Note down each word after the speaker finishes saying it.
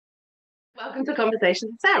Welcome to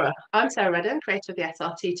Conversations with Sarah. I'm Sarah Redden, creator of the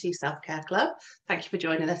SRTT Self-Care Club. Thank you for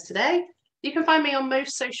joining us today. You can find me on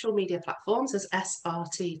most social media platforms as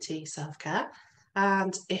SRTT Self-Care.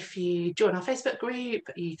 And if you join our Facebook group,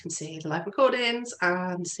 you can see the live recordings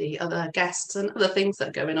and see other guests and other things that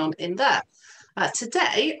are going on in there.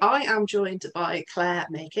 Today, I am joined by Claire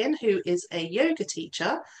Makin, who is a yoga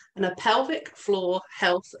teacher and a pelvic floor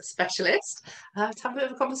health specialist, to have a bit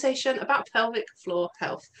of a conversation about pelvic floor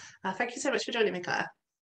health. Thank you so much for joining me, Claire.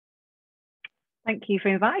 Thank you for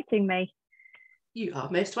inviting me. You are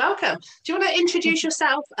most welcome. Do you want to introduce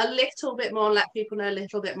yourself a little bit more and let people know a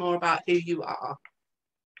little bit more about who you are?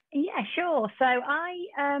 Yeah, sure. So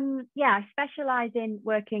I specialise in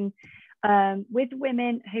working with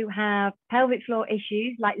women who have pelvic floor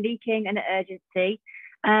issues like leaking and urgency,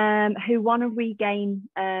 who want to regain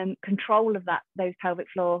control of those pelvic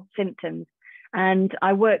floor symptoms. And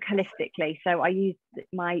I work holistically. So I use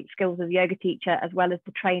my skills as a yoga teacher as well as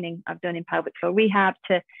the training I've done in pelvic floor rehab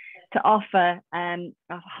to offer a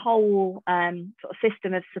whole sort of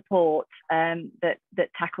system of support that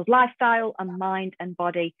tackles lifestyle and mind and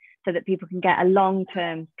body, so that people can get a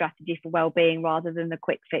long-term strategy for well-being rather than the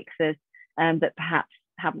quick fixes that perhaps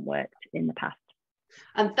haven't worked in the past.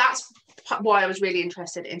 And that's why I was really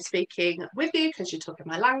interested in speaking with you, because you're talking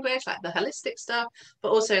my language, like the holistic stuff, but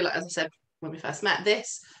also, like, as I said when we first met,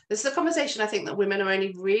 this is a conversation I think that women are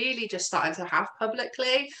only really just starting to have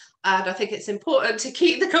publicly, and I think it's important to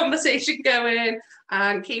keep the conversation going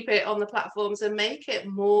and keep it on the platforms and make it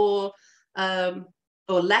more or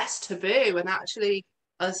less taboo, and actually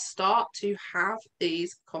start to have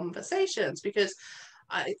these conversations, because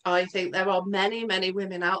I think there are many, many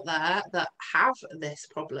women out there that have this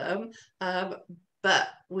problem, but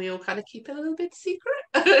we all kind of keep it a little bit secret.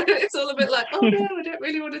 It's all a bit like, oh no, I don't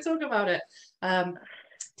really want to talk about it.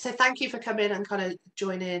 So thank you for coming and kind of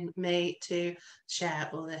joining me to share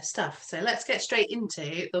all this stuff. So let's get straight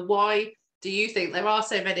into the why do you think there are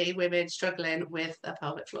so many women struggling with a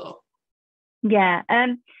pelvic floor? Yeah.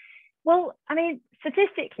 Well, I mean,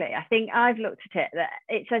 statistically, I think I've looked at it that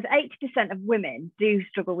it says 80% of women do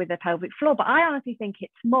struggle with their pelvic floor, but I honestly think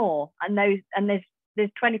it's more. And there's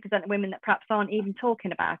 20% of women that perhaps aren't even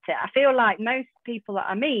talking about it. I feel like most people that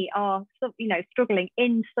I meet are, struggling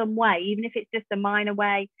in some way, even if it's just a minor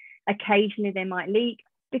way. Occasionally they might leak,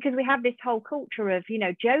 because we have this whole culture of,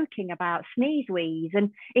 joking about sneeze wheeze. And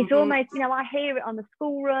it's almost, I hear it on the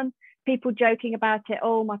school run, people joking about it.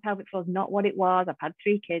 Oh, my pelvic floor is not what it was. I've had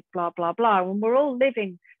 3 kids, blah, blah, blah.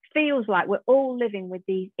 And feels like we're all living with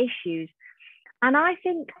these issues. And I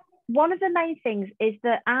think one of the main things is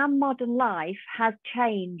that our modern life has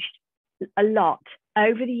changed a lot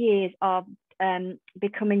over the years of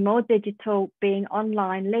becoming more digital, being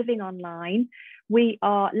online, living online. We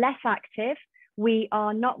are less active. We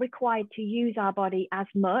are not required to use our body as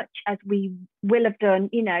much as we will have done,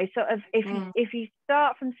 if you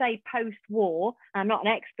start from, say, post-war, I'm not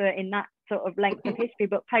an expert in that sort of length of history,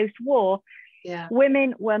 but post-war,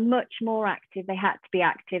 women were much more active. They had to be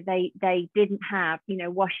active. They didn't have,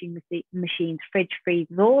 washing machines, fridge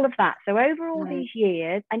freezers, all of that. So over all these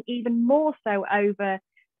years, and even more so over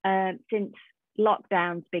since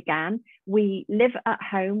lockdowns began, we live at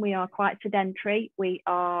home. We are quite sedentary. We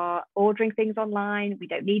are ordering things online. We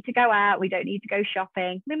don't need to go out. We don't need to go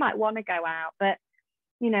shopping. We might want to go out, but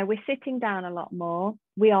we're sitting down a lot more.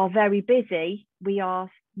 We are very busy. We are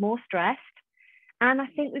more stressed. And I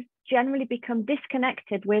think we've generally become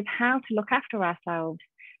disconnected with how to look after ourselves.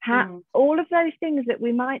 All of those things that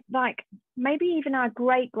we might, like, maybe even our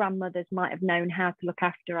great grandmothers might have known how to look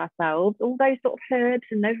after ourselves, all those sort of herbs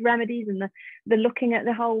and those remedies and the looking at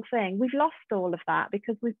the whole thing. We've lost all of that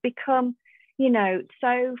because we've become,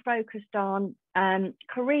 so focused on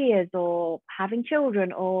careers or having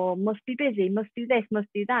children or must be busy, must do this, must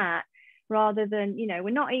do that, rather than, we're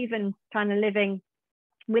not even kind of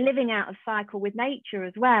we're living out of cycle with nature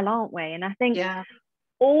as well, aren't we? And I think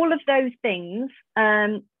all of those things,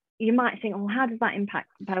 you might think, oh, how does that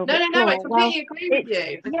impact pelvic floor? No, I completely agree with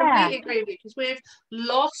you. Completely agree with you, because we've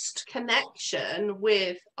lost connection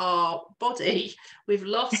with our body. We've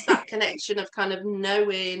lost that connection of kind of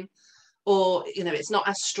knowing, or, it's not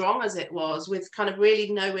as strong as it was, with kind of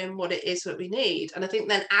really knowing what it is that we need. And I think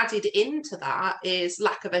then added into that is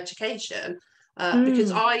lack of education,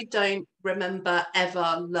 because I don't remember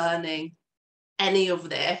ever learning any of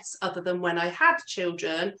this other than when I had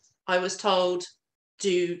children. I was told,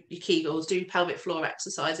 do your Kegels, do pelvic floor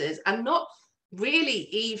exercises, and not really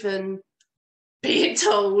even being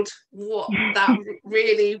told what that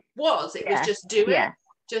really was. It was just do it,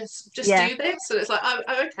 just do this. So it's like, oh,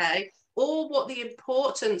 okay. Or what the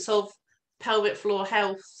importance of pelvic floor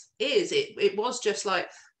health is. It was just like,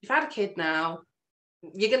 you've had a kid now,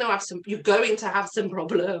 you're going to have some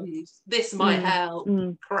problems. This might help.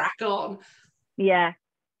 Crack on. Yeah.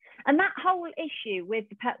 And that whole issue with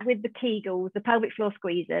the Kegels, the pelvic floor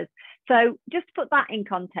squeezers. So just to put that in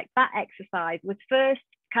context, that exercise was first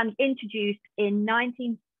kind of introduced in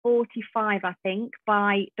 1945, I think,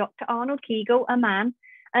 by Dr. Arnold Kegel, a man,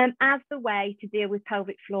 as the way to deal with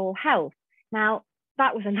pelvic floor health. Now,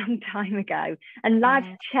 that was a long time ago, and lives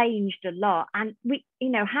changed a lot. And we,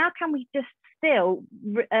 how can we just still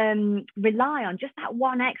rely on just that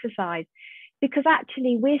one exercise? Because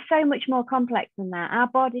actually we're so much more complex than that. Our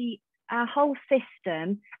body, our whole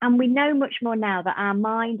system, and we know much more now that our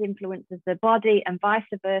mind influences the body and vice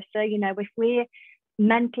versa. If we're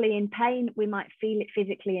mentally in pain, we might feel it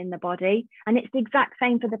physically in the body. And it's the exact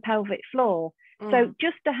same for the pelvic floor. So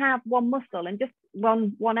just to have one muscle and just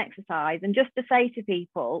one exercise, and just to say to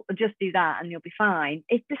people, just do that and you'll be fine,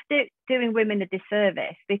 it's just doing women a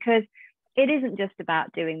disservice, because it isn't just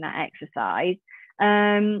about doing that exercise.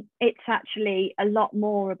 It's actually a lot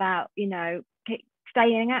more about,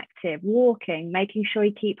 staying active, walking, making sure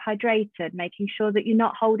you keep hydrated, making sure that you're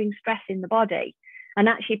not holding stress in the body, and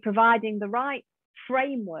actually providing the right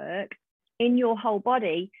framework in your whole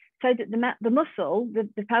body so that the muscle,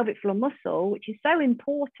 the pelvic floor muscle, which is so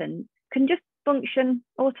important, can just function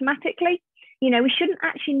automatically. We shouldn't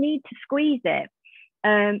actually need to squeeze it.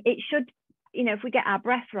 It should, if we get our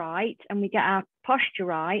breath right and we get our posture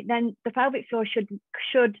right, then the pelvic floor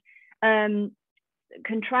should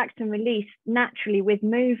contract and release naturally with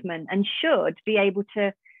movement, and should be able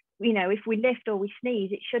to, if we lift or we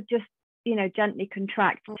sneeze, it should just, gently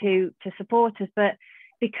contract to support us. But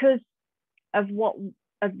because of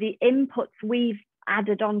the inputs we've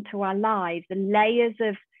added onto our lives, the layers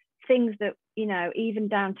of things that, even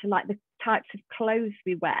down to like the types of clothes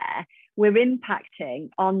we wear, we're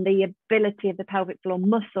impacting on the ability of the pelvic floor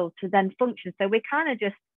muscle to then function. So we're kind of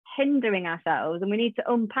just hindering ourselves, and we need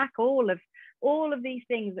to unpack all of these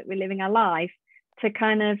things that we're living our life to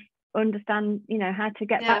kind of understand, how to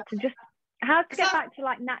get back to back to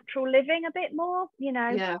like natural living a bit more,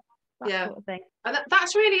 that sort of thing. And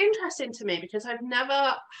that's really interesting to me, because I've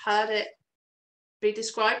never heard it be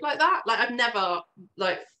described like that. Like, I've never,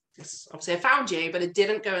 obviously I found you, but I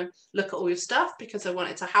didn't go and look at all your stuff because I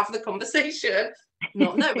wanted to have the conversation,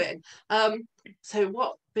 not knowing. So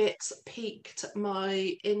what bits piqued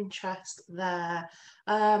my interest there?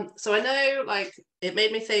 So I know, it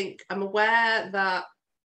made me think, I'm aware that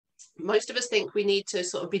most of us think we need to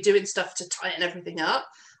sort of be doing stuff to tighten everything up.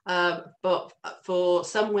 But for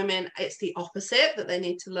some women, it's the opposite, that they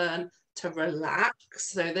need to learn to relax.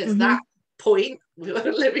 So there's that point.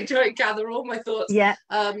 Let me try and gather all my thoughts. Yeah.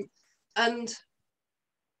 And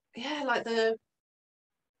yeah,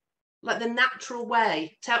 the natural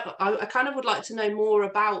way. I kind of would like to know more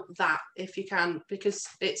about that, if you can, because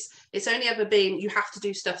it's only ever been, you have to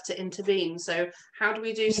do stuff to intervene. So how do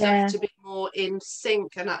we do stuff to be more in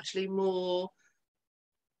sync and actually more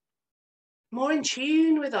in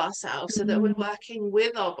tune with ourselves, so that we're working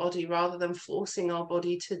with our body rather than forcing our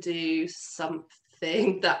body to do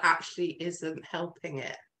something that actually isn't helping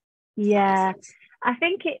it? Yeah, I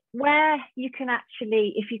think where you can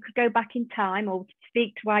actually, if you could go back in time or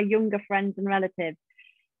speak to our younger friends and relatives,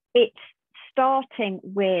 it's starting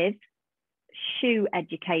with shoe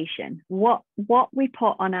education, what we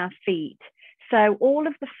put on our feet. So all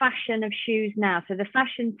of the fashion of shoes now, so the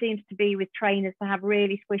fashion seems to be with trainers to have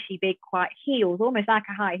really squishy, big, quite heels, almost like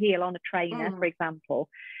a high heel on a trainer, for example.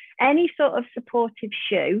 Any sort of supportive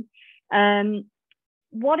shoe,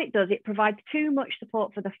 what it does, it provides too much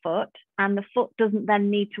support for the foot, and the foot doesn't then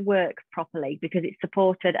need to work properly because it's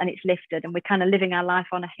supported and it's lifted, and we're kind of living our life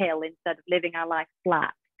on a hill instead of living our life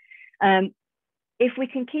flat. If we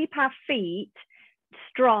can keep our feet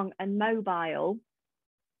strong and mobile,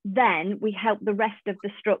 then we help the rest of the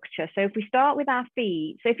structure. So if we start with our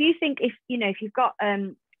feet, so if you think, if you've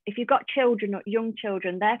got children or young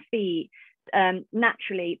children, their feet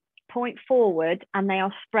naturally point forward and they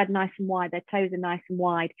are spread nice and wide, their toes are nice and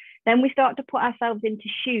wide. Then we start to put ourselves into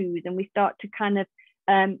shoes, and we start to kind of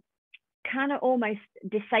almost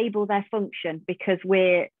disable their function, because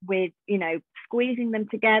we're squeezing them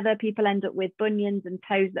together. People end up with bunions and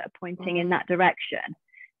toes that are pointing in that direction.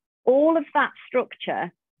 All of that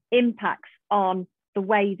structure impacts on the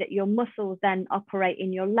way that your muscles then operate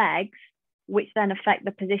in your legs, which then affect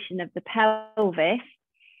the position of the pelvis.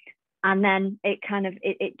 And then it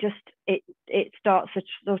starts a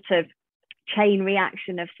sort of chain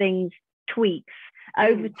reaction of things, tweaks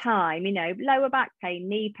over time, lower back pain,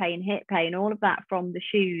 knee pain, hip pain, all of that from the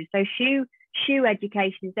shoes. So shoe shoe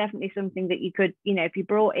education is definitely something that you could, you know, if you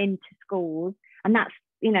brought into schools, and that's,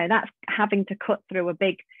 you know, that's having to cut through a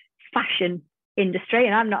big fashion industry,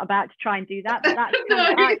 and I'm not about to try and do that, but that's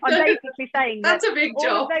I'm basically saying that's that a big all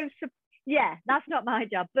job. of those, yeah, that's not my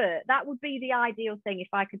job, but that would be the ideal thing if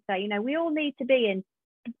I could say, you know, we all need to be in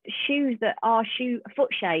shoes that are foot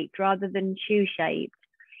shaped rather than shoe shaped.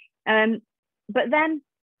 But then,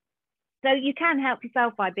 so you can help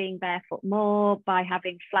yourself by being barefoot more, by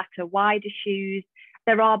having flatter, wider shoes.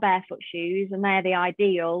 There are barefoot shoes and they're the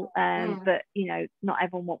ideal, but you know, not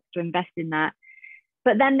everyone wants to invest in that.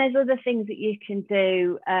 But then there's other things that you can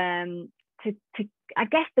do to I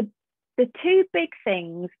guess the two big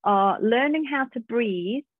things are learning how to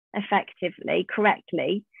breathe effectively,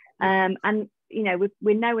 correctly, and you know,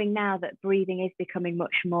 we're knowing now that breathing is becoming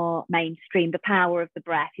much more mainstream, the power of the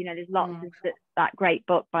breath. You know, there's lots of that great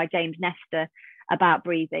book by James Nestor about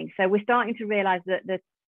breathing. So we're starting to realize that the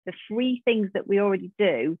free things that we already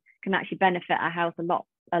do can actually benefit our health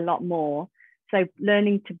a lot more. So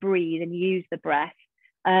learning to breathe and use the breath,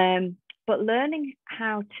 but learning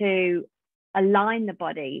how to align the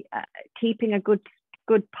body, keeping a good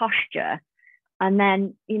posture, and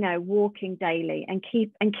then, you know, walking daily and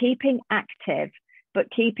keeping active, but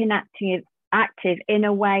keeping active in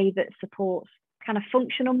a way that supports kind of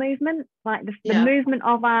functional movement, like the movement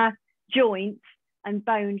of our joints and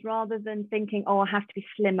bones, rather than thinking, oh, I have to be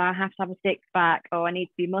slimmer, I have to have a six pack, or I need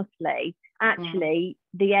to be muscly. Actually,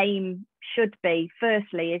 the aim should be,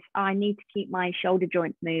 firstly, is I need to keep my shoulder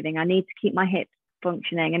joints moving, I need to keep my hips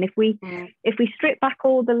functioning. And if we strip back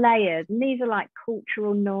all the layers, and these are like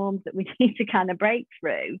cultural norms that we need to kind of break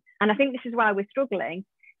through, and I think this is why we're struggling,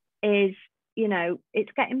 is, you know,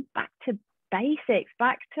 it's getting back to basics,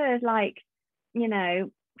 back to, like, you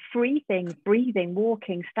know, free things, breathing,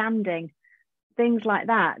 walking, standing, things like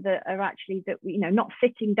that are actually, that, you know, not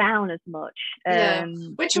sitting down as much,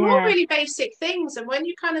 which are all really basic things. And when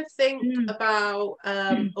you kind of think about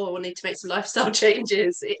oh, we need to make some lifestyle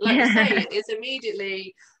changes, like you say, it's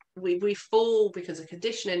immediately we fall, because of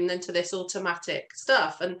conditioning, into this automatic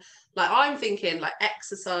stuff. And like, I'm thinking like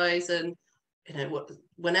exercise, and you know,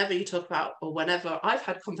 whenever you talk about, or whenever I've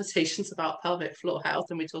had conversations about pelvic floor health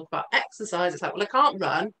and we talk about exercise, it's like, well, I can't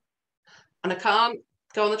run and I can't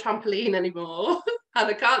go on the trampoline anymore and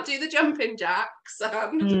I can't do the jumping jacks,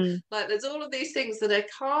 and like there's all of these things that I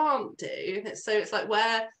can't do. So it's like,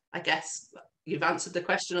 where, I guess you've answered the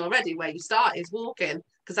question already, where you start is walking,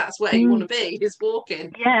 because that's where you want to be, is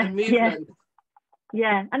walking and movement.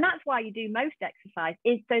 Yeah, and that's why you do most exercise,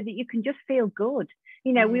 is so that you can just feel good.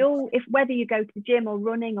 You know, we all, if whether you go to the gym or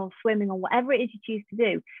running or swimming or whatever it is you choose to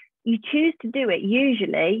do, you choose to do it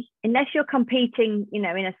usually, unless you're competing, you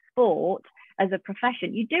know, in a sport as a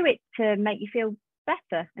profession, you do it to make you feel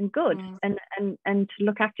better and good, and to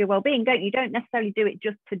look after your well-being, don't you? You don't necessarily do it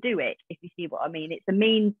just to do it, if you see what I mean. It's a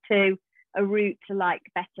means to a route to, like,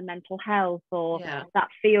 better mental health, or that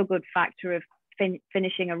feel-good factor of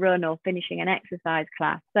finishing a run or finishing an exercise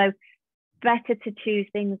class. So better to choose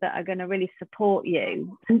things that are going to really support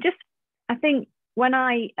you. And just, I think when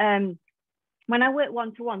I work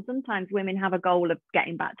one-to-one, sometimes women have a goal of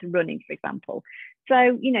getting back to running, for example.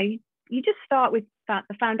 So, you know, you just start with the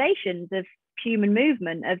foundations of human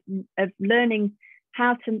movement, of learning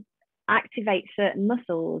how to activate certain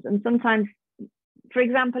muscles. And sometimes, for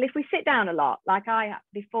example, if we sit down a lot, like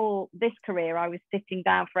before this career, I was sitting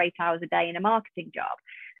down for 8 hours a day in a marketing job.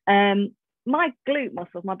 My glute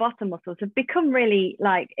muscles, my bottom muscles, have become really,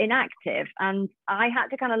 like, inactive, and I had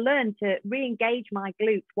to kind of learn to re-engage my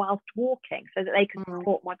glutes whilst walking so that they could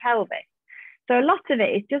support my pelvis. So a lot of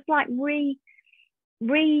it is just like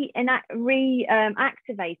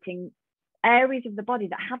activating areas of the body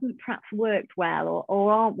that haven't perhaps worked well,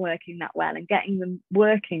 or aren't working that well, and getting them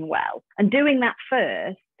working well, and doing that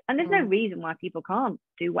first. And there's no reason why people can't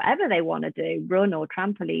do whatever they want to do, run or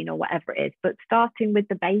trampoline or whatever it is, but starting with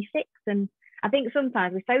the basics. And I think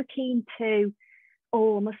sometimes we're so keen to,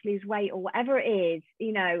 oh, I must lose weight or whatever it is,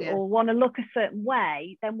 you know, or want to look a certain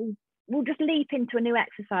way, then we'll just leap into a new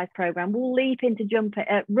exercise program. We'll leap into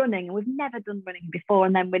running, and we've never done running before,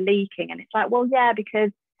 and then we're leaking. And it's like, well, yeah,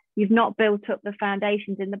 because you've not built up the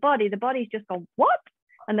foundations in the body. The body's just gone, what?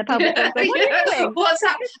 And the pelvic goes, what are you doing? What's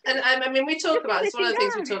that? And I mean, we talk about this. One of the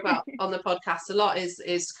things we talk about on the podcast a lot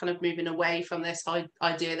is kind of moving away from this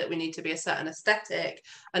idea that we need to be a certain aesthetic,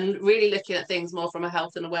 and really looking at things more from a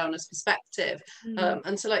health and a wellness perspective.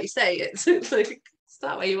 And so, like you say, it's like,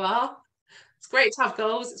 start where you are. It's great to have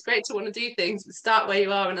goals. It's great to want to do things, but start where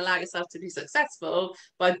you are and allow yourself to be successful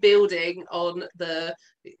by building on the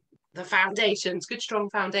foundations, good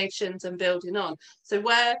strong foundations, and building on. So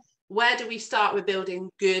where where do we start with building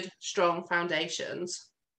good, strong foundations?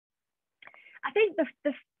 I think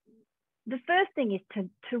the first thing is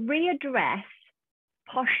to readdress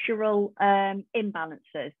postural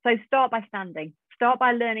imbalances. So start by standing. Start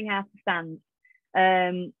by learning how to stand.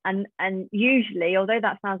 And usually, although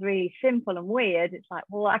that sounds really simple and weird, it's like,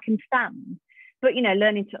 well, I can stand. But, you know,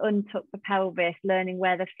 learning to untuck the pelvis, learning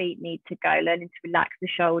where the feet need to go, learning to relax the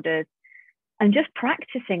shoulders, and just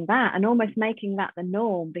practicing that and almost making that the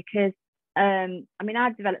norm. Because I mean,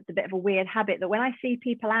 I've developed a bit of a weird habit that when I see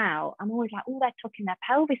people out, I'm always like, oh, they're tucking their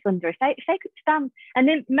pelvis under. If they could stand, and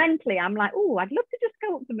then mentally I'm like, oh, I'd love to just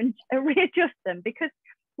go up to them and readjust them, because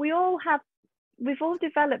we've all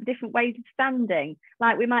developed different ways of standing.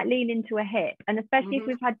 Like we might lean into a hip, and especially if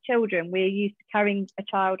we've had children, we're used to carrying a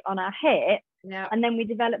child on our hip, and then we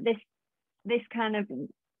develop this kind of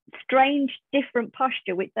strange different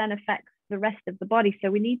posture, which then affects the rest of the body. So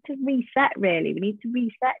we need to reset, really. We need to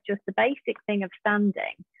reset just the basic thing of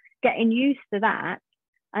standing, getting used to that,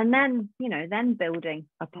 and then, you know, then building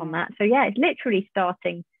upon that. So yeah, it's literally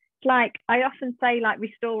starting. It's like I often say, like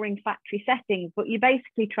restoring factory settings, but you're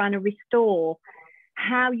basically trying to restore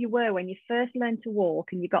how you were when you first learned to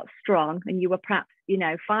walk and you got strong and you were perhaps, you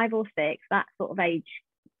know, 5 or 6, that sort of age,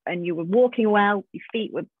 and you were walking well, your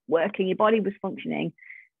feet were working, your body was functioning.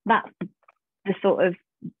 That's the sort of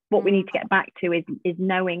what we need to get back to, is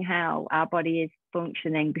knowing how our body is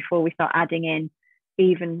functioning before we start adding in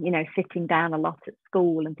even, you know, sitting down a lot at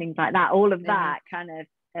school and things like that. All of that kind of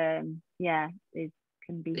can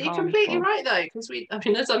be You're harmful. completely right though, because I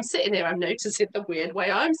mean, as I'm sitting here, I'm noticing the weird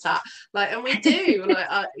way I'm sat, like, and we do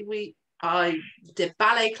like I did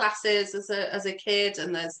ballet classes as a kid,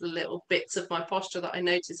 and there's little bits of my posture that I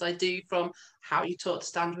notice I do from how you taught to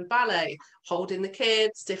stand with ballet, holding the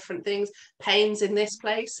kids, different things, pains in this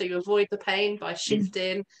place, so you avoid the pain by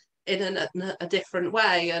shifting in a different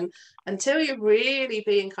way. And until you're really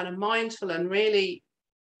being kind of mindful and really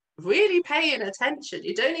paying attention,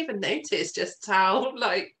 you don't even notice just how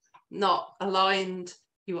like not aligned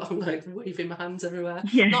you are. I'm like waving my hands everywhere.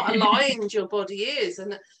 Not aligned your body is,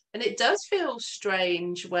 and it does feel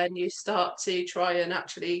strange when you start to try and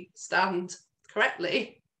actually stand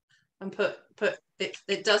correctly and put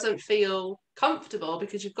it doesn't feel comfortable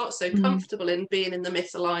because you've got so comfortable in being in the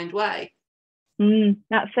misaligned way.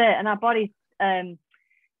 That's it. And our bodies,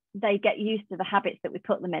 they get used to the habits that we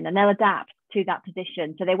put them in, and they'll adapt to that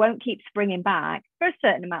position. So they won't keep springing back for a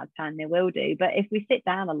certain amount of time. They will do, but if we sit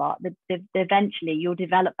down a lot, eventually you'll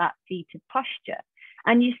develop that seated posture.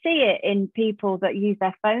 And you see it in people that use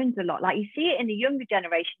their phones a lot. Like you see it in the younger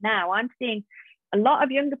generation now. I'm seeing a lot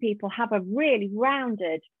of younger people have a really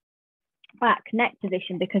rounded back neck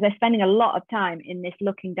position because they're spending a lot of time in this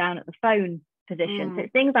looking down at the phone position. So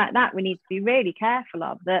it's things like that we need to be really careful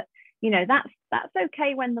of. That, you know, that's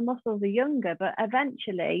okay when the muscles are younger, but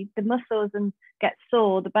eventually the muscles get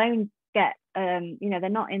sore, the bones get you know, they're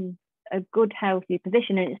not in a good healthy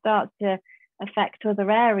position, and it starts to affect other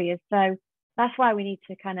areas. So that's why we need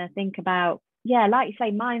to kind of think about, like you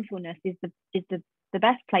say, mindfulness is the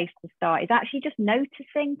best place to start. Is actually just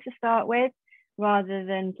noticing to start with, rather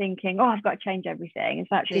than thinking, oh, I've got to change everything.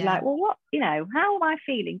 It's actually like, well, what, you know, how am I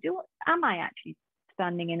feeling? Am I actually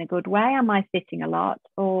standing in a good way? Am I sitting a lot?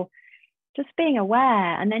 Or just being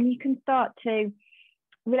aware. And then you can start to,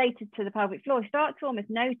 related to the pelvic floor, start to almost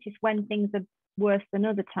notice when things are worse than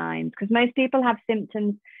other times, because most people have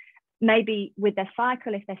symptoms maybe with their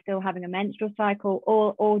cycle, if they're still having a menstrual cycle,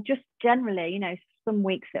 or just generally, you know, some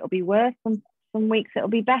weeks it'll be worse, some weeks it'll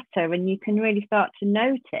be better, and you can really start to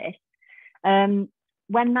notice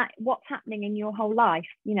what's happening in your whole life.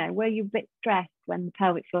 You know, were you a bit stressed when the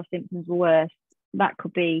pelvic floor symptoms were worse? That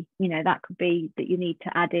could be, you know, that you need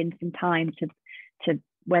to add in some time to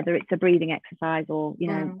whether it's a breathing exercise or, you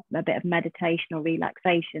know, a bit of meditation or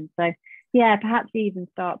relaxation. So perhaps even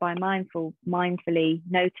start by mindfully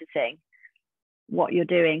noticing what you're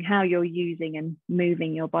doing, how you're using and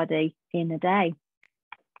moving your body in a day.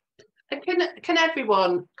 And can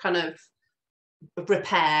everyone kind of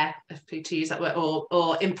repair, to use that word,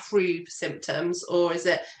 or improve symptoms, or is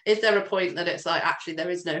there a point that it's like actually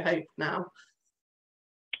there is no hope now?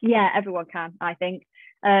 Everyone can, I think.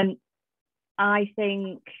 I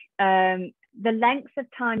think the length of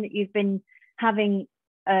time that you've been having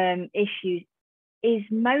issues is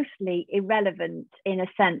mostly irrelevant in a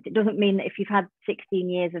sense. It doesn't mean that if you've had 16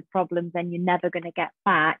 years of problems, then you're never going to get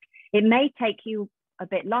back. It may take you a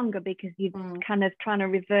bit longer because you're kind of trying to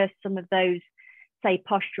reverse some of those, say,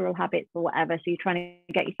 postural habits or whatever. So you're trying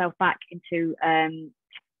to get yourself back into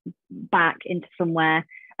somewhere.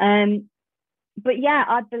 But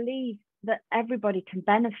I believe that everybody can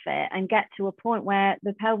benefit and get to a point where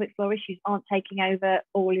the pelvic floor issues aren't taking over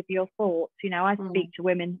all of your thoughts. You know, I speak to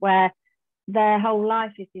women where their whole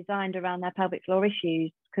life is designed around their pelvic floor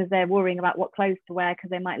issues because they're worrying about what clothes to wear because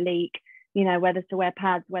they might leak, you know, whether to wear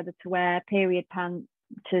pads, whether to wear period pants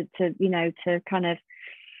to you know, to kind of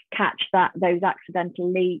catch those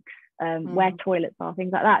accidental leaks, where toilets are,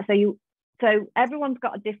 things like that. So everyone's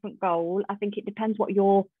got a different goal. I think it depends what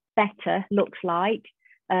your better looks like.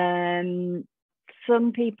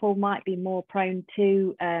 Some people might be more prone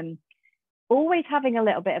to always having a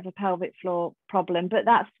little bit of a pelvic floor problem, but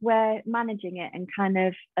that's where managing it and kind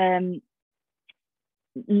of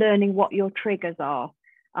learning what your triggers are,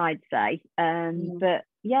 I'd say. But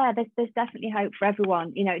yeah, there's definitely hope for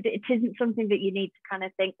everyone. You know, it isn't something that you need to kind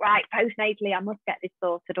of think, right, postnatally, I must get this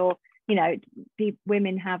sorted, or, you know,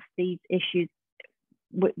 women have these issues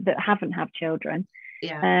that haven't had children.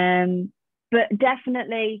 Yeah. But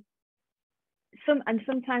definitely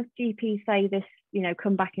sometimes GPs say this, you know,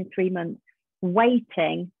 come back in 3 months.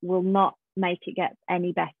 Waiting will not make it get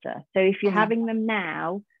any better. So if you're having them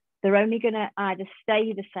now, they're only going to either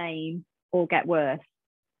stay the same or get worse.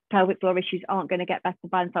 Pelvic floor issues aren't going to get better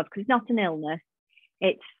by themselves because it's not an illness.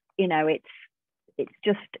 It's, you know, it's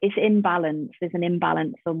imbalance. There's an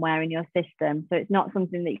imbalance somewhere in your system. So it's not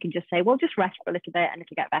something that you can just say, well, just rest for a little bit and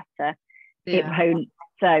it'll get better. Yeah. It won't.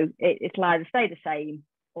 So it'll either stay the same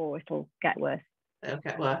or it'll get worse. It'll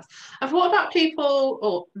get worse. And what about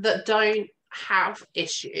people that don't have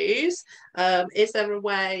issues? Is there a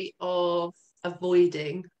way of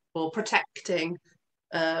avoiding or protecting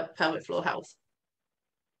pelvic floor health?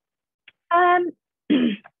 I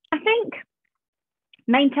think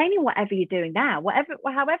maintaining whatever you're doing now,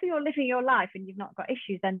 however you're living your life and you've not got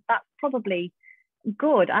issues, then that's probably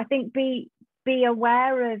good. I think be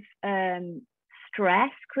aware of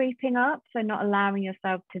stress creeping up, so not allowing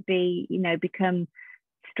yourself to become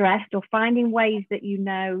stressed, or finding ways that you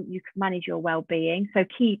know you can manage your well-being. So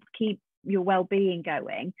keep your well-being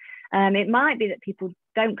going. It might be that people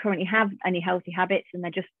don't currently have any healthy habits and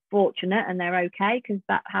they're just fortunate and they're okay, because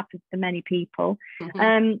that happens to many people.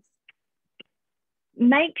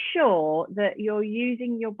 Make sure that you're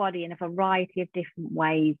using your body in a variety of different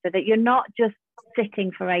ways, so that you're not just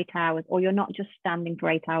sitting for 8 hours, or you're not just standing for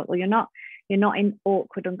 8 hours, or you're not in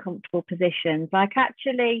awkward, uncomfortable positions. Like,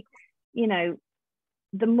 actually, you know,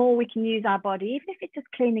 the more we can use our body, even if it's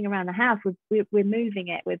just cleaning around the house, we're moving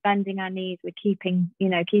it, we're bending our knees, we're keeping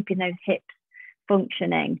those hips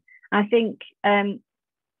functioning. I think for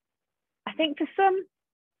some,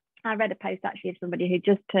 I read a post actually of somebody who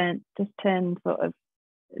just turned sort of,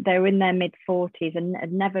 they were in their mid-40s and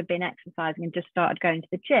had never been exercising and just started going to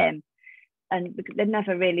the gym, and they'd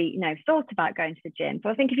never really, thought about going to the gym. So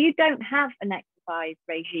I think if you don't have an exercise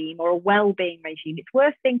regime or a well-being regime, it's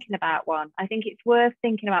worth thinking about one. I think it's worth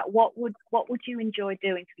thinking about what would you enjoy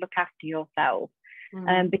doing to look after yourself,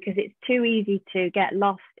 because it's too easy to get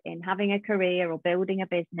lost in having a career or building a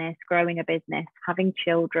business, growing a business, having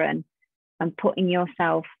children, and putting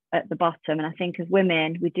yourself at the bottom. And I think as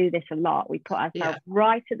women, we do this a lot. We put ourselves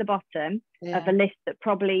right at the bottom of a list that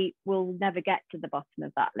probably will never get to the bottom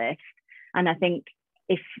of that list. And I think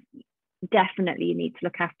definitely you need to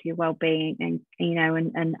look after your well-being,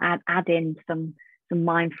 and add in some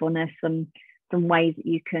mindfulness, some ways that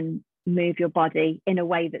you can move your body in a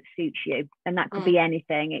way that suits you. And that could be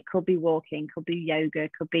anything. It could be walking, could be yoga,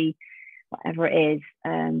 could be whatever it is.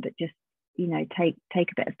 But just, take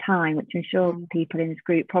a bit of time, which I'm sure people in this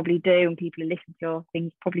group probably do, and people who listen to your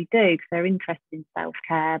things probably do, because they're interested in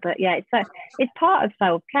self-care. But yeah, it's part of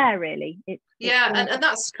self-care, really. And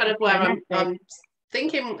that's kind of where I'm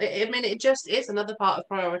thinking. I mean, it just is another part of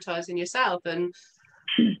prioritizing yourself,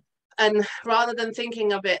 and rather than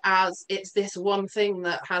thinking of it as it's this one thing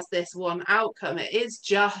that has this one outcome, it is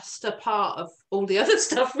just a part of all the other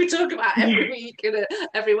stuff we talk about every week and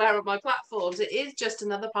everywhere on my platforms. It is just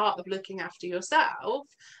another part of looking after yourself,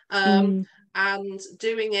 and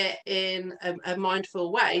doing it in a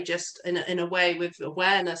mindful way, just in a way with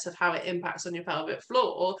awareness of how it impacts on your pelvic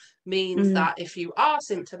floor, means that if you are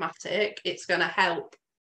symptomatic, it's going to help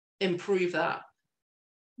improve that.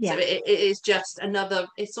 So it is just another,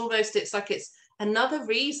 it's another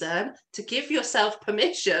reason to give yourself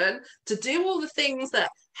permission to do all the things that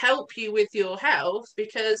help you with your health,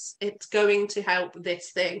 because it's going to help this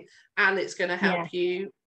thing, and it's going to help you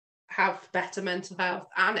have better mental health,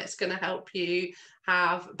 and it's going to help you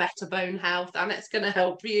have better bone health, and it's going to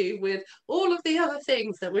help you with all of the other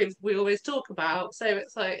things that we always talk about. So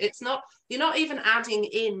it's like, you're not even adding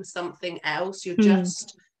in something else, you're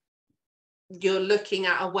just you're looking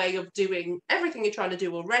at a way of doing everything you're trying to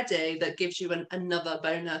do already that gives you another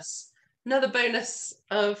bonus another bonus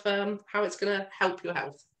of how it's going to help your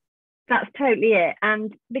health. That's totally it.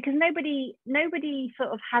 And because nobody sort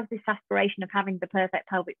of has this aspiration of having the perfect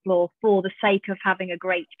pelvic floor for the sake of having a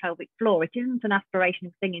great pelvic floor. It isn't an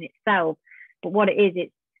aspirational thing in itself, but what it is,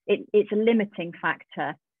 it's a limiting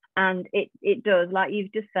factor. And it does, like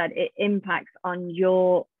you've just said, it impacts on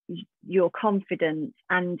your confidence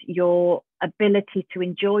and your ability to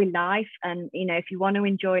enjoy life. And, you know, if you want to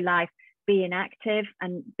enjoy life, being active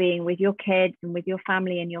and being with your kids and with your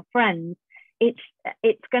family and your friends, it's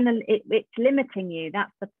limiting you.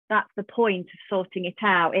 That's the point of sorting it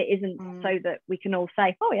out. It isn't so that we can all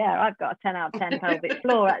say, oh yeah, I've got a 10 out of 10 pelvic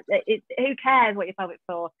floor. Who cares what your pelvic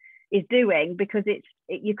floor is doing, because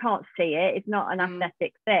you can't see it. It's not an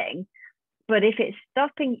aesthetic thing. But if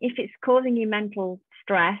it's causing you mental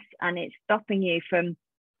stress and it's stopping you from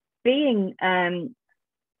being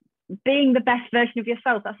the best version of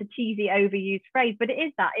yourself, that's a cheesy, overused phrase, but it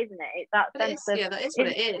is that, isn't it? It's that sense of, yeah, that is what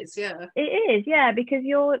it is. Yeah, it is. Yeah, because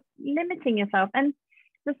you're limiting yourself. And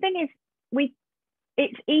the thing is,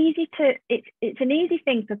 it's an easy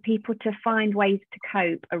thing for people to find ways to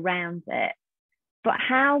cope around it. But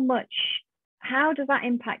how does that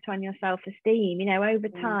impact on your self-esteem? You know, over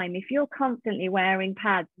time, if you're constantly wearing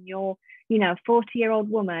pads and you're, you know, a 40-year-old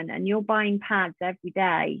woman and you're buying pads every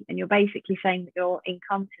day and you're basically saying that you're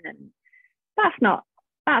incontinent,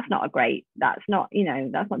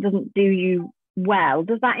 doesn't do you well.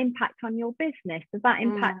 Does that impact on your business? Does that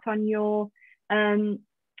impact on your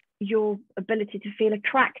ability to feel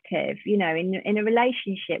attractive, you know, in a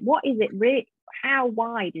relationship? What is it really? How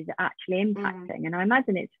wide is it actually impacting? And I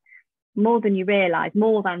imagine it's more than you realize,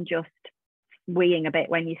 more than just weeing a bit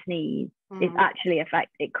when you sneeze. It's actually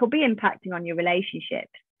it could be impacting on your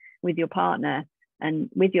relationships with your partner and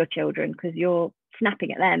with your children, because you're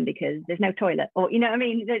snapping at them because there's no toilet, or, you know what I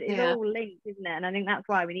mean? It's all linked, isn't it? And I think that's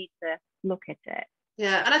why we need to look at it.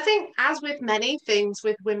 Yeah, and I think, as with many things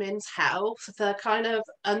with women's health, the kind of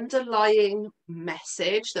underlying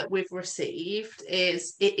message that we've received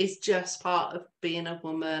is it is just part of being a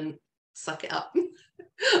woman. Suck it up.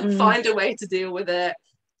 Find a way to deal with it.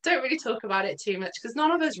 Don't really talk about it too much, because none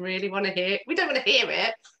of us really want to hear it. We don't want to hear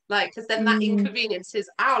it, like, because then that inconveniences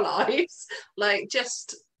our lives. Like,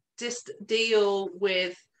 just deal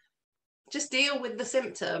with the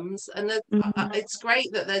symptoms. And it's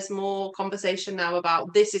great that there's more conversation now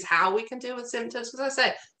about this is how we can deal with symptoms. Because I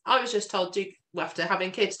say, I was just told, after having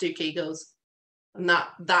kids, do Kegels. And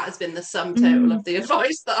that has been the sum total of the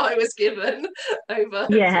advice that I was given over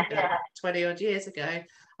 20 odd years ago.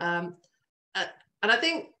 And I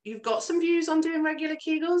think you've got some views on doing regular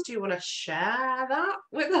Kegels. Do you want to share that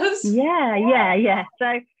with us? Yeah.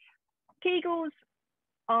 So Kegels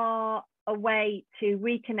are a way to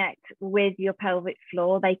reconnect with your pelvic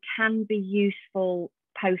floor. They can be useful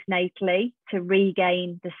postnatally to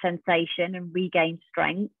regain the sensation and regain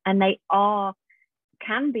strength. And they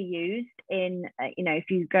can be used in, you know,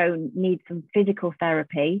 if you need some physical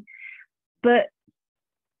therapy. But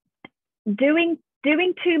doing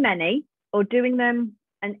too many, or doing them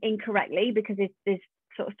incorrectly, because there's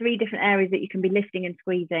sort of 3 different areas that you can be lifting and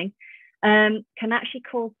squeezing, can actually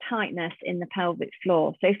cause tightness in the pelvic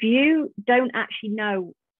floor. So if you don't actually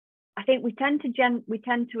know, I think we tend to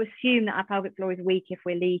assume that our pelvic floor is weak if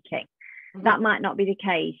we're leaking. That might not be the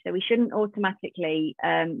case. So we shouldn't automatically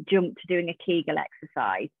jump to doing a Kegel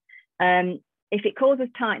exercise. If it causes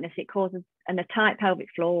tightness, a tight pelvic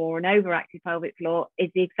floor or an overactive pelvic floor is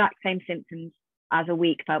the exact same symptoms as a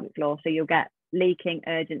weak pelvic floor. So you'll get leaking,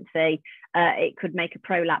 urgency. It could make a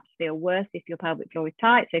prolapse feel worse if your pelvic floor is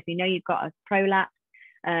tight. So if you know you've got a prolapse,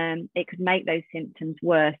 it could make those symptoms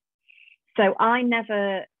worse. So I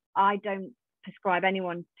don't prescribe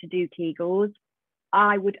anyone to do Kegels.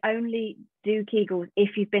 I would only do Kegels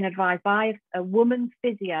if you've been advised by a woman's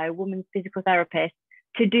physical therapist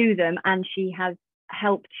to do them, and she has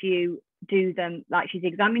helped you do them, like she's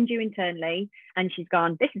examined you internally and she's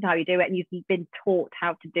gone, this is how you do it, and you've been taught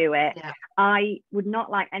how to do it. I would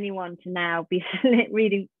not like anyone to now be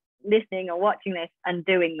listening or watching this and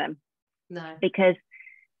doing them. No, because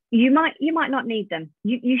you might not need them.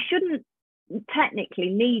 You shouldn't technically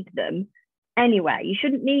need them anyway. You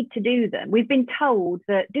shouldn't need to do them. We've been told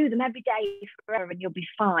that do them every day forever and you'll be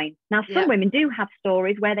fine. Now, some women do have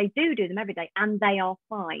stories where they do them every day and they are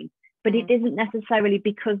fine. But it isn't necessarily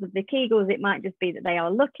because of the Kegels. It might just be that they are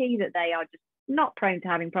lucky, that they are just not prone to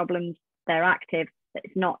having problems. They're active.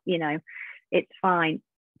 It's not, it's fine.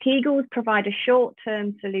 Kegels provide a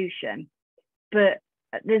short-term solution, but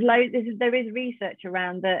there is research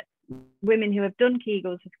around that women who have done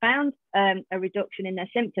Kegels have found a reduction in their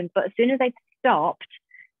symptoms, but as soon as they've stopped,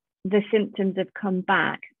 the symptoms have come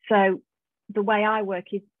back. So the way I work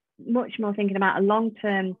is much more thinking about a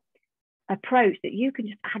long-term approach that you can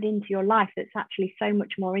just add into your life that's actually so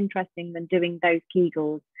much more interesting than doing those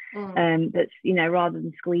Kegels. That's, you know, rather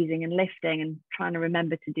than squeezing and lifting and trying to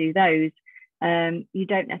remember to do those, you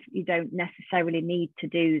don't necessarily need to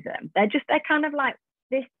do them. They're kind of like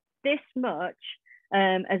this much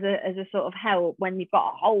as a sort of help when you've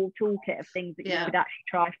got a whole toolkit of things that you could actually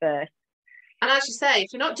try first. And as you say,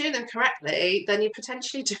 if you're not doing them correctly, then you're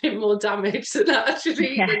potentially doing more damage than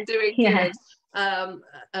than doing good.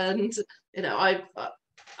 And you know,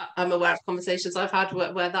 I'm aware of conversations I've had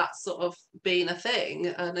where that's sort of been a thing,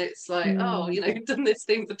 and it's like, oh, you know, you've done this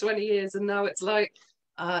thing for 20 years, and now it's like,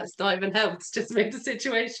 it's not even helped. It's just made the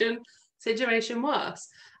situation worse.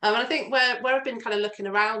 And I think where I've been kind of looking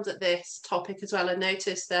around at this topic as well, I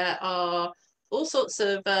noticed there are all sorts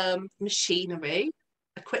of machinery,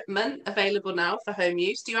 equipment available now for home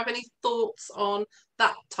use. Do you have any thoughts on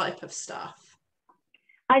that type of stuff?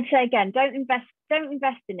 I'd say again, don't invest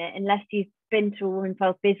in it unless you've been to a women's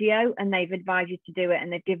health physio and they've advised you to do it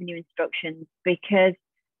and they've given you instructions, because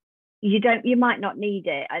you might not need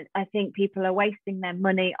it. I think people are wasting their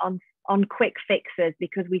money on quick fixes,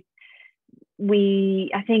 because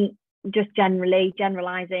I think just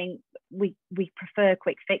generalizing, we prefer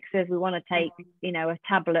quick fixes. We want to take, you know, a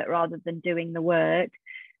tablet rather than doing the work.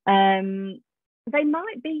 They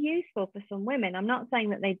might be useful for some women. I'm not saying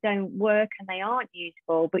that they don't work and they aren't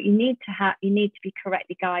useful, but you need to be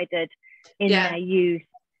correctly guided in their use.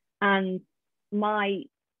 And my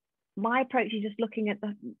approach is just looking at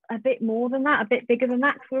a bit more than that, a bit bigger than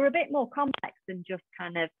that, because we're a bit more complex than just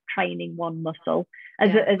kind of training one muscle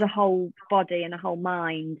as a whole body and a whole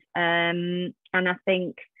mind. And I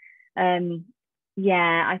think,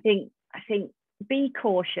 I think be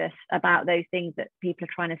cautious about those things that people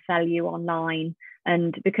are trying to sell you online,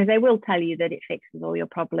 and because they will tell you that it fixes all your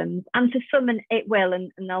problems, and to some it will,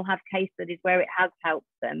 and they'll have case studies where it has helped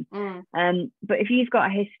them. But if you've got a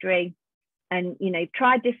history and, you know,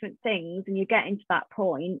 try different things and you get into that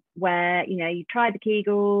point where, you know, you try the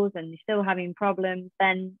Kegels and you're still having problems,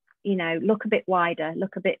 then, you know, look a bit wider,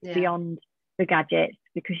 look a bit beyond the gadgets,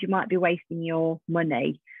 because you might be wasting your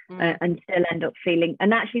money and still end up feeling,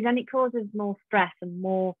 and actually then it causes more stress and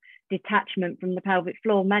more detachment from the pelvic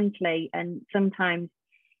floor mentally. And sometimes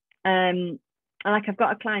like I've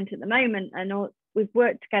got a client at the moment, and we've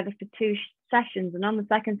worked together for 2 sessions, and on the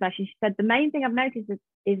second session she said the main thing I've noticed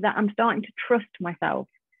is that I'm starting to trust myself.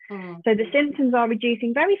 So the symptoms are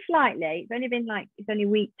reducing very slightly. It's only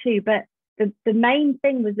week 2, but the main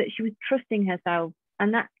thing was that she was trusting herself,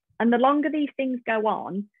 and the longer these things go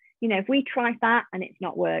on, you know, if we try that and it's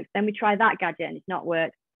not worked, then we try that gadget and it's not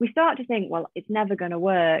worked, we start to think, well, it's never going to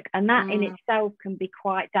work, and that in itself can be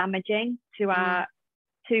quite damaging to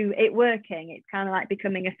it working. It's kind of like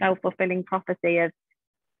becoming a self-fulfilling prophecy of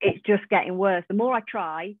it's just getting worse the more I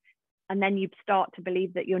try, and then you start to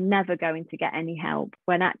believe that you're never going to get any help,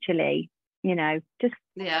 when actually, you know, just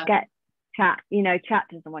chat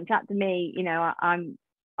to someone, chat to me. You know,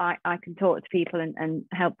 I can talk to people and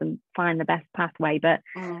help them find the best pathway. But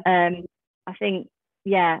I think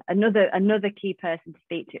another key person to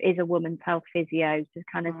speak to is a women's health physio, to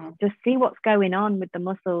kind of just see what's going on with the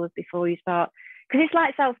muscles before you start, because it's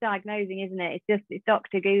like self-diagnosing, isn't it? It's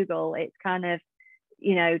Dr. Google. It's kind of,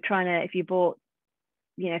 you know, trying to, if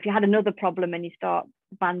you had another problem and you start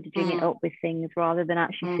bandaging it up with things rather than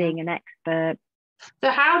actually seeing an expert. So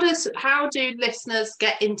how do listeners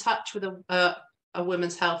get in touch with a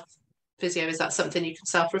women's health physio? Is that something you can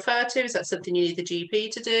self-refer to? Is that something you need the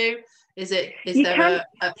GP to do? Is there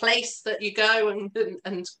a place that you go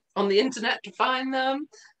and on the internet to find them?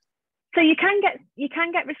 So you can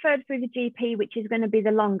get referred through the GP, which is going to be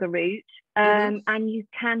the longer route, and you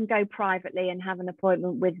can go privately and have an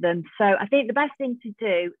appointment with them. So I think the best thing to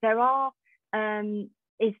do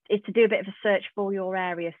is to do a bit of a search for your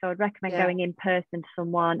area. So I'd recommend going in person to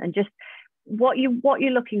someone, and just what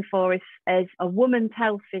you're looking for is a woman's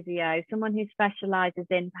health physio, someone who specialises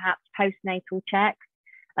in perhaps postnatal checks.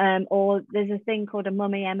 Or there's a thing called a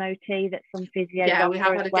mummy MOT that some physios we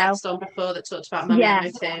have had a guest on before that talked about mummy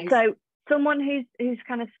MOTs. So someone who's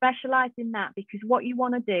kind of specialised in that, because what you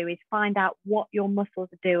want to do is find out what your muscles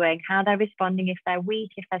are doing, how they're responding, if they're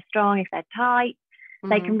weak, if they're strong, if they're tight.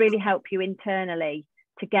 They can really help you internally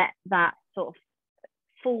to get that sort of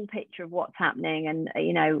full picture of what's happening, and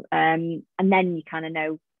you know, and then you kind of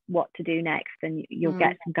know what to do next, and you'll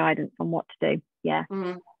get some guidance on what to do.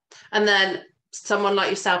 And then someone like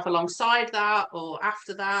yourself alongside that, or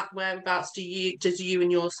after that, whereabouts does you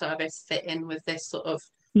and your service fit in with this sort of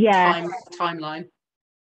timeline?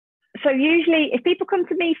 So usually if people come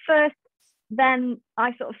to me first then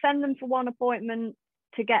I sort of send them for one appointment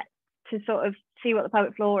to get to sort of see what the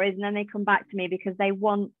pelvic floor is, and then they come back to me because they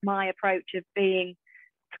want my approach of being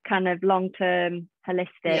kind of long-term holistic.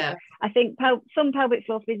 Yeah. I think some pelvic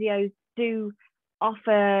floor physios do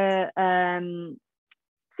offer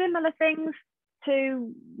similar things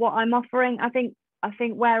to what I'm offering. I think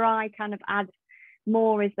where I kind of add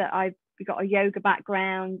more is that I've got a yoga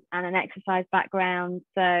background and an exercise background,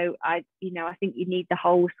 so I think you need the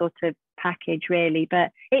whole sort of package really.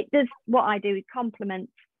 But it does, what I do is complement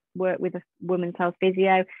work with a women's health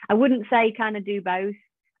physio. I wouldn't say kind of do both.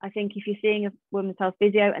 I think if you're seeing a women's health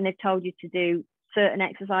physio and they've told you to do certain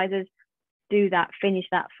exercises, do that, finish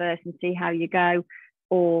that first and see how you go,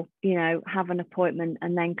 or have an appointment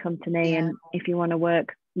and then come to me. And if you want to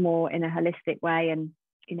work more in a holistic way, and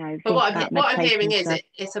but what I'm hearing is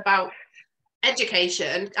it's about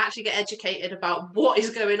education, actually get educated about what is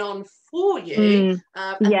going on for you,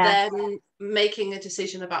 and then making a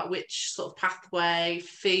decision about which sort of pathway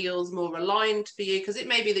feels more aligned for you, because it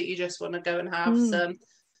may be that you just want to go and have some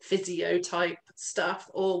physio type stuff,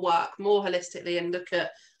 or work more holistically and look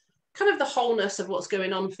at kind of the wholeness of what's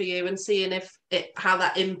going on for you and seeing how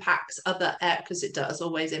that impacts other areas, because it does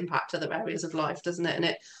always impact other areas of life, doesn't it? And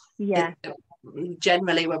it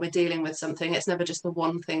generally when we're dealing with something, it's never just the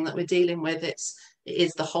one thing that we're dealing with, it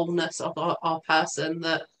is the wholeness of our person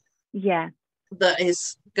that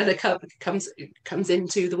is going to comes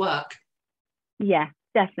into the work.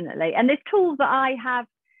 Definitely. And there's tools that I have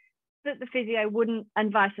that the physio wouldn't,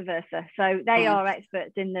 and vice versa. So they are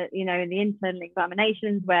experts in the in the internal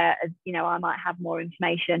examinations, where I might have more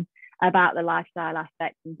information about the lifestyle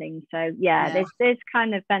aspects and things. So there's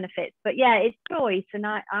kind of benefits, but it's choice. And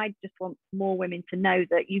I just want more women to know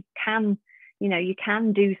that you can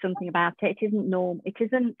do something about it. It isn't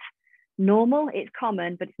normal, it's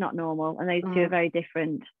common, but it's not normal, and those two are very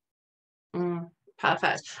different.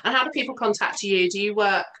 Perfect. And how do people contact you? Do you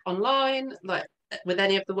work online, like with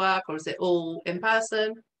any of the work, or is it all in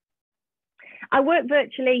person? I work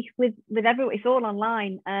virtually with everyone. It's all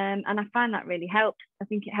online, and I find that really helps. I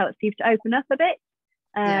think it helps people to open up a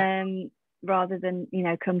bit, rather than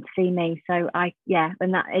come to see me. So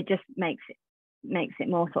and that it just makes it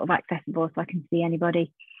more sort of accessible, so I can see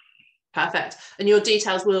anybody. Perfect. And your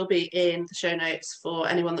details will be in the show notes for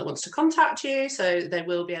anyone that wants to contact you, so they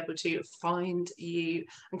will be able to find you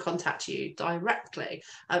and contact you directly.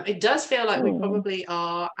 It does feel like we probably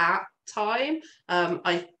are at time.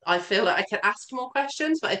 I feel like I could ask more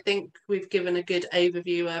questions, but I think we've given a good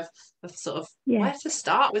overview of sort of where to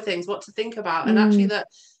start with things, what to think about, and actually that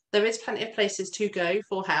there is plenty of places to go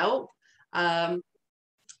for help.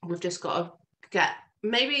 We've just got to get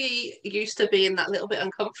maybe used to being that little bit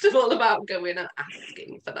uncomfortable about going and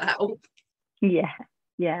asking for the help.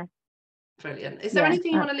 Brilliant. Is there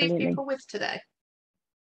anything you want to leave people with today?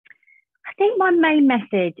 I think my main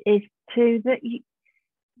message is that you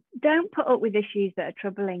don't put up with issues that are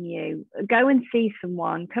troubling you. Go and see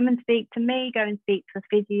someone, come and speak to me, go and speak to a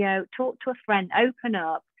physio, talk to a friend, open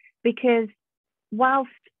up, because whilst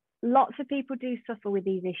lots of people do suffer with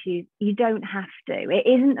these issues, you don't have to. It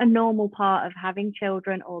isn't a normal part of having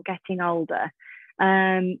children or getting older.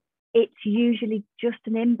 It's usually just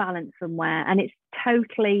an imbalance somewhere, and it's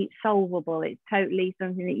totally solvable. It's totally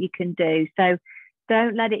something that you can do. So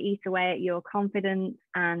don't let it eat away at your confidence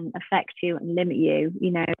and affect you and limit you.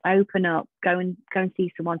 Open up, go and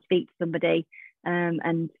see someone, speak to somebody,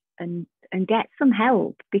 and get some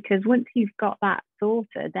help, because once you've got that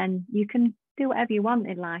sorted, then you can do whatever you want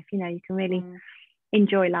in life. You can really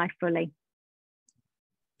enjoy life fully.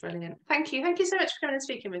 Brilliant. Thank you so much for coming and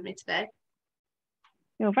speaking with me today.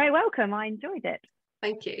 You're very welcome. I enjoyed it.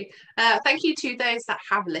 Thank you. Thank you to those that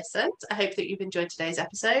have listened. I hope that you've enjoyed today's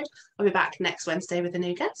episode. I'll be back next Wednesday with a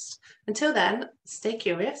new guest. Until then, stay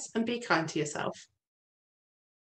curious and be kind to yourself.